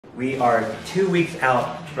We are 2 weeks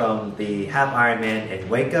out from the Half Ironman in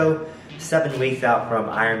Waco, 7 weeks out from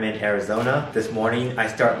Ironman Arizona. This morning I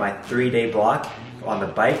start my 3-day block on the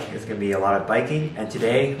bike. It's gonna be a lot of biking, and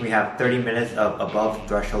today we have 30 minutes of above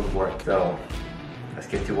threshold work. So let's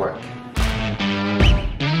get to work.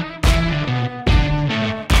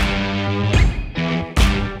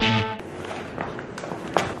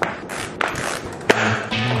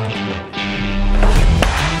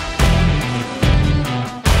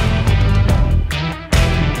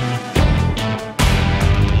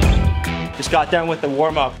 Just got done with the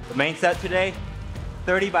warm-up. The main set today,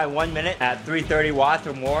 30 by 1 minute at 330 watts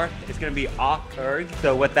or more. It's gonna be off erg.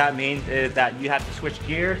 So what that means is that you have to switch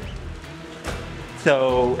gears.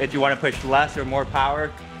 So if you wanna push less or more power,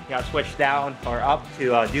 you gotta switch down or up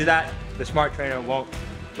to do that. The smart trainer won't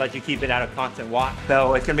let you keep it at a constant watt.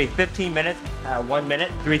 So it's gonna be 15 minutes at 1 minute,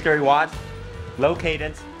 330 watts, low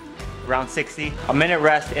cadence, around 60, a minute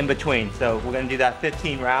rest in between. So we're gonna do that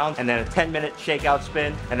 15 rounds and then a 10-minute shakeout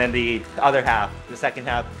spin, and then the other half, the second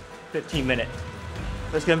half, 15 minutes.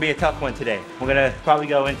 So it's gonna be a tough one today. We're gonna probably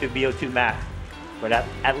go into VO2 max, but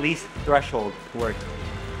at least threshold work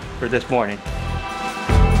for this morning.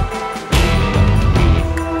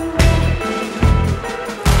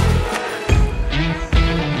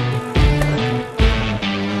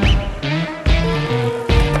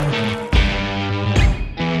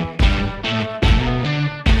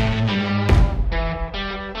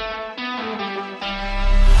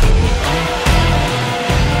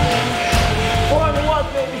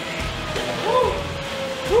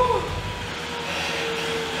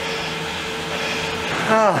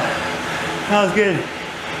 Oh, that was good.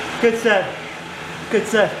 Good set. Good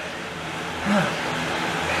set.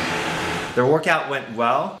 The workout went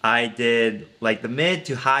well. I did like the mid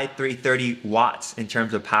to high 330 watts in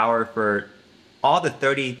terms of power for all the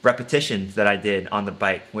 30 repetitions that I did on the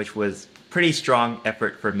bike, which was pretty strong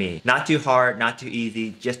effort for me. Not too hard, not too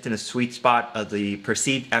easy, just in a sweet spot of the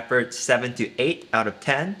perceived effort, 7 to 8 out of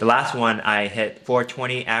 10. The last one I hit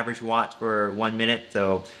 420 average watts for 1 minute,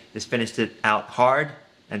 so just finished it out hard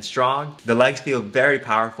and strong. The legs feel very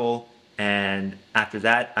powerful, and after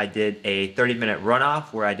that I did a 30-minute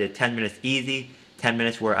runoff where I did 10 minutes easy, 10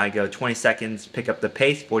 minutes where I go 20 seconds, pick up the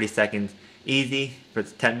pace, 40 seconds easy for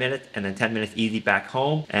 10 minutes, and then 10 minutes easy back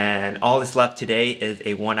home. And all that's left today is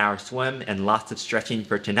a 1-hour swim and lots of stretching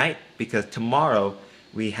for tonight, because tomorrow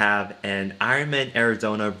we have an Ironman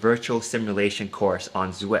Arizona virtual simulation course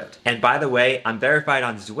on Zwift. And by the way, I'm verified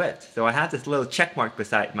on Zwift, so I have this little check mark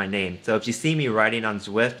beside my name. So if you see me riding on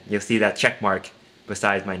Zwift, you'll see that check mark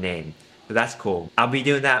beside my name. So that's cool. I'll be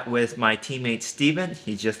doing that with my teammate Steven.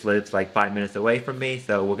 He just lives like 5 minutes away from me,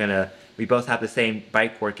 so we both have the same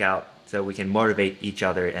bike workout, so we can motivate each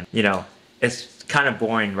other. And you know, it's kind of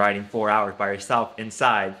boring riding 4 hours by yourself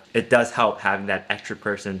inside. It does help having that extra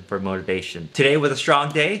person for motivation. Today was a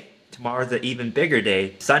strong day. Tomorrow's an even bigger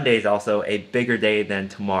day. Sunday is also a bigger day than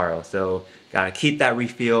tomorrow. So gotta keep that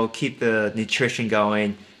refuel, keep the nutrition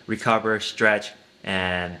going, recover, stretch,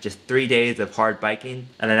 and just 3 days of hard biking.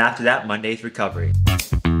 And then after that, Monday's recovery.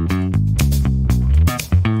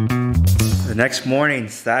 The next morning,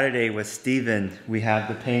 Saturday, with Steven, we have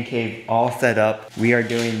the pain cave all set up. We are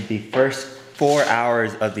doing the first 4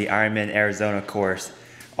 hours of the Ironman Arizona course,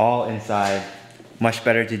 all inside. Much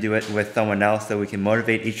better to do it with someone else so we can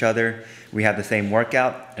motivate each other. We have the same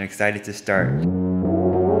workout and excited to start.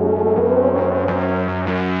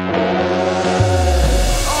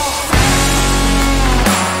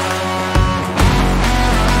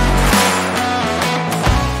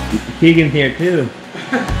 Keegan's here too.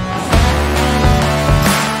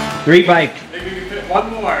 3 bike. Maybe we fit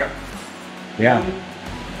one more. Yeah.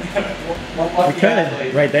 We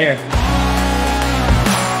could, right there.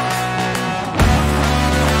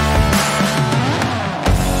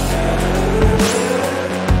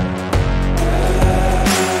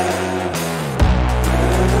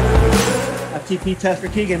 FTP test for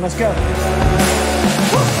Keegan, let's go.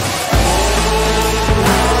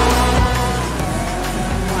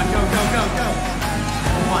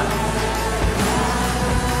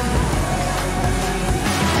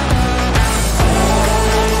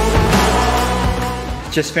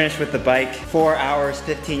 Just finished with the bike. 4 hours,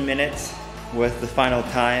 15 minutes was the final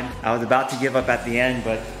time. I was about to give up at the end,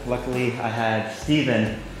 but luckily I had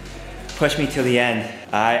Steven push me to the end.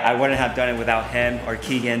 I wouldn't have done it without him or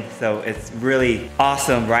Keegan, so it's really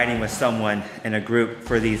awesome riding with someone in a group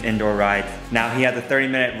for these indoor rides. Now he has a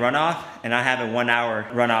 30-minute runoff, and I have a 1-hour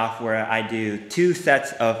runoff where I do 2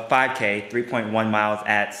 sets of 5K, 3.1 miles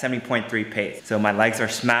at 70.3 pace. So my legs are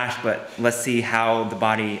smashed, but let's see how the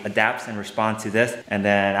body adapts and responds to this. And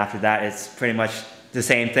then after that, it's pretty much the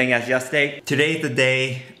same thing as yesterday. Today's the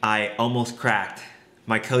day I almost cracked.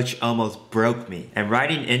 My coach almost broke me. And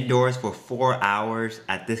riding indoors for 4 hours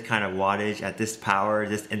at this kind of wattage, at this power,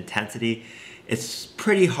 this intensity, it's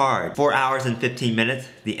pretty hard. 4 hours and 15 minutes,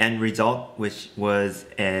 the end result, which was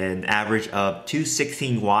an average of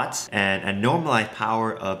 216 watts and a normalized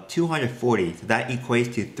power of 240. So that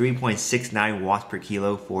equates to 3.69 watts per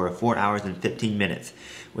kilo for 4 hours and 15 minutes,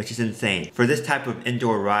 which is insane. For this type of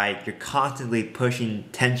indoor ride, you're constantly pushing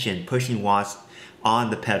tension, pushing watts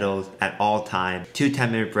on the pedals at all times. 2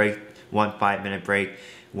 10-minute breaks, 1 5-minute break,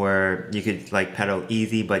 where you could like pedal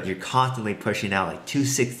easy, but you're constantly pushing out like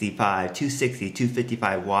 265, 260,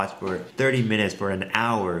 255 watts for 30 minutes for an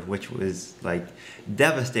hour, which was like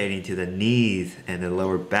devastating to the knees and the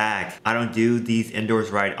lower back. I don't do these indoors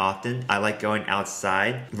ride often. I like going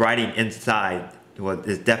outside. Riding inside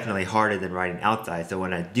is definitely harder than riding outside. So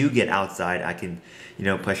when I do get outside, I can,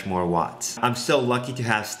 push more watts. I'm so lucky to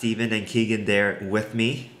have Steven and Keegan there with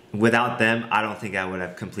me. Without them, I don't think I would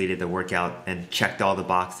have completed the workout and checked all the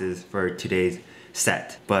boxes for today's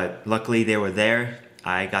set. But luckily they were there.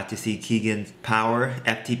 I got to see Keegan's power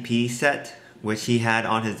FTP set, which he had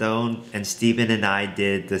on his own, and Steven and I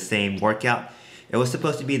did the same workout. It was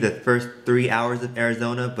supposed to be the first 3 hours of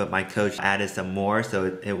Arizona, but my coach added some more,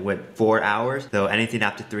 so it went 4 hours. So anything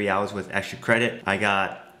after 3 hours was extra credit. I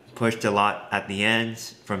got pushed a lot at the end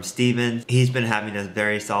from Steven. He's been having a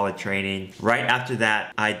very solid training. Right after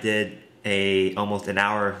that, I did almost an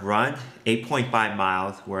hour run, 8.5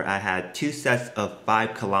 miles, where I had 2 sets of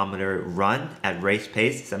 5-kilometer run at race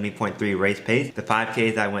pace, 70.3 race pace. The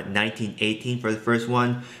 5Ks, I went 19:18 for the first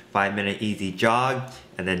one, 5-minute easy jog,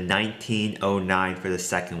 and then 19:09 for the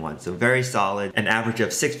second one. So very solid. An average of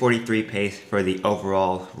 6:43 pace for the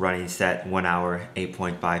overall running set, 1 hour,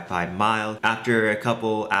 8.55 miles. After a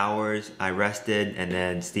couple hours, I rested, and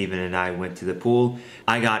then Steven and I went to the pool.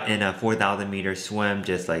 I got in a 4,000 meter swim,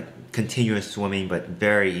 just like continuous swimming, but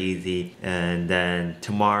very easy. And then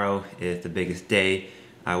tomorrow is the biggest day.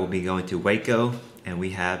 I will be going to Waco, and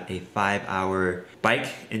we have a 5-hour bike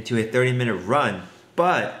into a 30-minute run.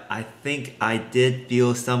 But I think I did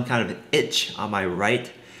feel some kind of an itch on my right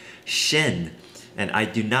shin, and I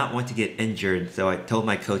do not want to get injured, so I told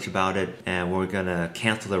my coach about it, and we're gonna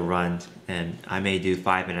cancel the run, and I may do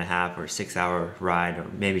 5.5 or 6-hour ride, or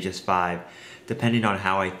maybe just 5, depending on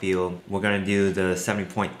how I feel. We're gonna do the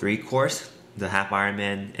 70.3 course, the Half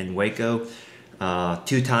Ironman in Waco,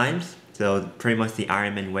 2 times, so pretty much the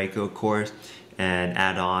Ironman Waco course, and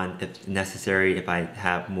add on if necessary if I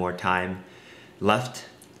have more time left.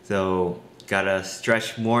 So gotta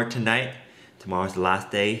stretch more tonight. Tomorrow's the last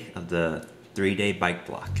day of the 3-day bike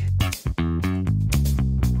block.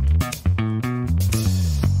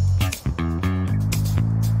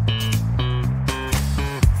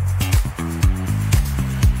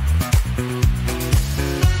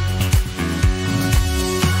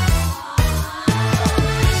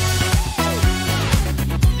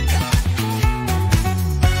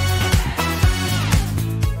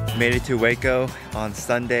 Made it to Waco on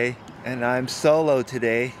Sunday, and I'm solo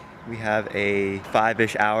today. We have a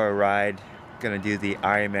 5-ish hour ride. Gonna do the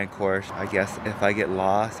Ironman course. I guess if I get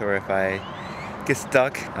lost or if I get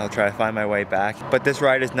stuck, I'll try to find my way back. But this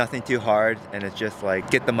ride is nothing too hard, and it's just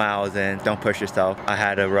like get the miles in, don't push yourself. I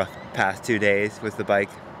had a rough past 2 days with the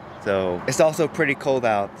bike, so it's also pretty cold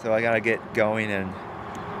out, so I gotta get going and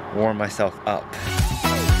warm myself up.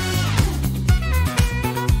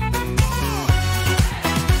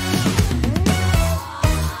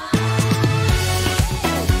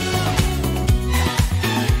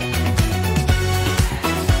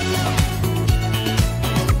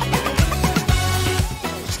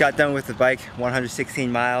 Got done with the bike,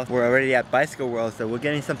 116 miles. We're already at Bicycle World, so we're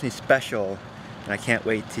getting something special, and I can't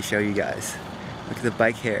wait to show you guys. Look at the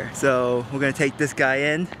bike here. So we're gonna take this guy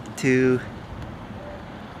in to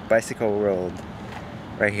Bicycle World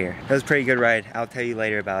right here. That was a pretty good ride. I'll tell you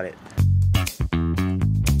later about it.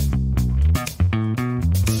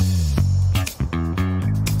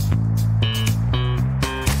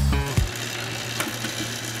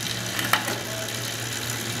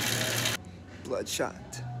 Bloodshot.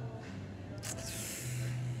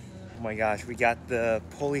 Oh my gosh, we got the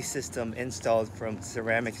pulley system installed from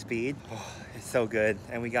Ceramic Speed. Oh, it's so good.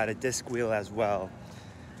 And we got a disc wheel as well.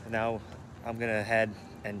 And now I'm gonna head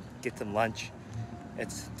and get some lunch.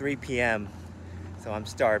 It's 3 p.m. so I'm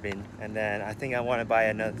starving. And then I think I wanna buy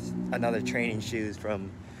another training shoes from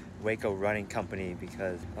Waco Running Company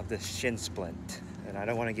because of the shin splint. And I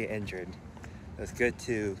don't wanna get injured. It's good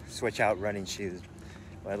to switch out running shoes.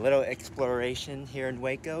 A little exploration here in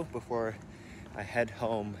Waco before I head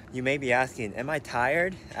home. You may be asking, am I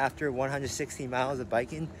tired after 116 miles of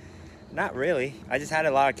biking? Not really. I just had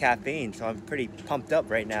a lot of caffeine, so I'm pretty pumped up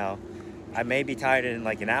right now. I may be tired in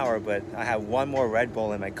like an hour, but I have one more Red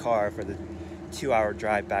Bull in my car for the 2-hour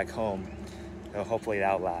drive back home. So hopefully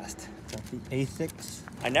that'll last. The Asics.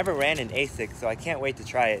 I never ran an Asics, so I can't wait to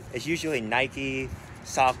try it. It's usually Nike,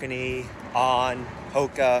 Saucony, On,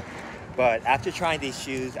 Hoka. But after trying these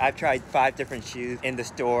shoes, I've tried 5 different shoes in the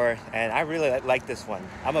store, and I really like this one.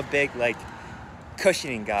 I'm a big like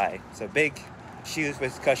cushioning guy, so big shoes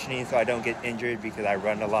with cushioning so I don't get injured because I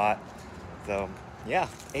run a lot. So yeah,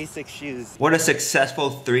 Asics shoes. What a successful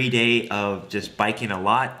 3 day of just biking a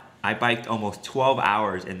lot. I biked almost 12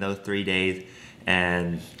 hours in those 3 days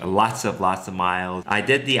and lots of miles. I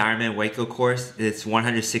did the Ironman Waco course. It's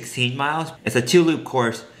 116 miles. It's a 2-loop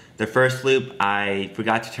course. The first loop, I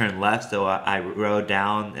forgot to turn left, so I rode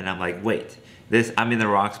down and I'm like, wait, I'm in the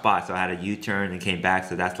wrong spot. So I had a U-turn and came back,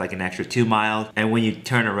 so that's like an extra 2 miles. And when you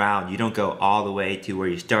turn around, you don't go all the way to where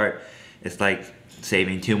you start. It's like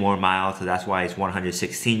saving 2 more miles, so that's why it's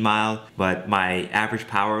 116 miles. But my average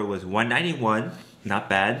power was 191, not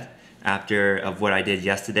bad, after of what I did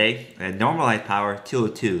yesterday. And normalized power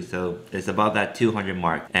 202, so it's above that 200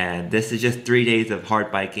 mark. And this is just 3 days of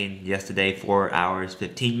hard biking. Yesterday 4 hours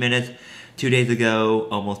 15 minutes, 2 days ago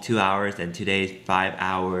almost 2 hours, and 2 days 5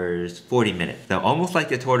 hours 40 minutes. So almost like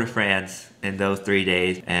the Tour de France in those 3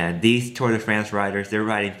 days. And these Tour de France riders, they're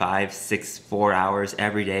riding 5, 6, 4 hours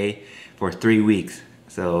every day for 3 weeks.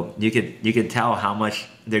 So you can tell how much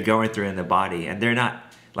they're going through in the body, and they're not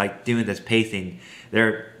like doing this pacing.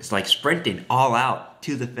 It's like sprinting all out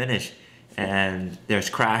to the finish, and there's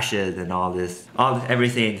crashes and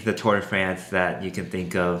everything, the Tour de France that you can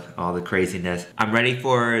think of, all the craziness. I'm ready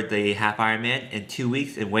for the Half Ironman in 2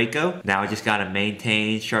 weeks in Waco. Now I just gotta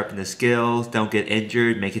maintain, sharpen the skills, don't get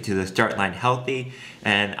injured, make it to the start line healthy.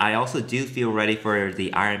 And I also do feel ready for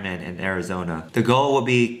the Ironman in Arizona. The goal will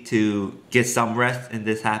be to get some rest in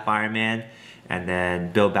this Half Ironman, and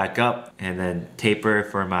then build back up, and then taper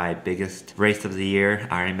for my biggest race of the year,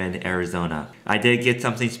 Ironman Arizona. I did get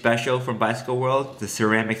something special from Bicycle World, the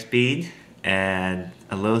ceramic speed, and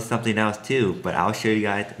a little something else too, but I'll show you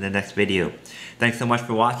guys in the next video. Thanks so much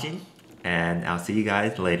for watching, and I'll see you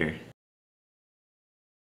guys later.